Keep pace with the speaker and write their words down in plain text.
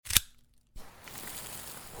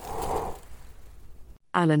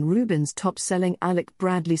Alan Rubin's top-selling Alec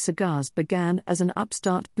Bradley cigars began as an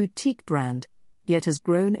upstart boutique brand, yet has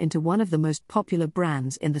grown into one of the most popular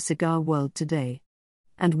brands in the cigar world today.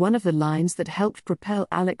 And one of the lines that helped propel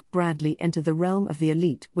Alec Bradley into the realm of the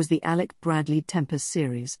elite was the Alec Bradley Tempus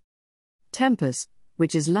series. Tempus,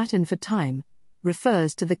 which is Latin for time,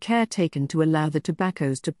 refers to the care taken to allow the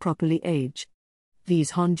tobaccos to properly age.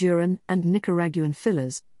 These Honduran and Nicaraguan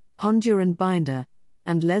fillers, Honduran binder,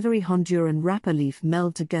 and leathery Honduran wrapper leaf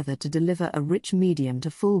meld together to deliver a rich medium to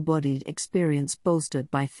full-bodied experience bolstered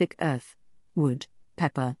by thick earth, wood,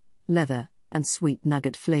 pepper, leather, and sweet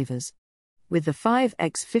nugget flavors. With the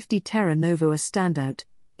 5x50 Terra Novo a standout,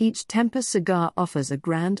 each Tempus cigar offers a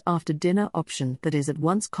grand after-dinner option that is at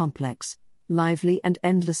once complex, lively and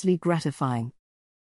endlessly gratifying.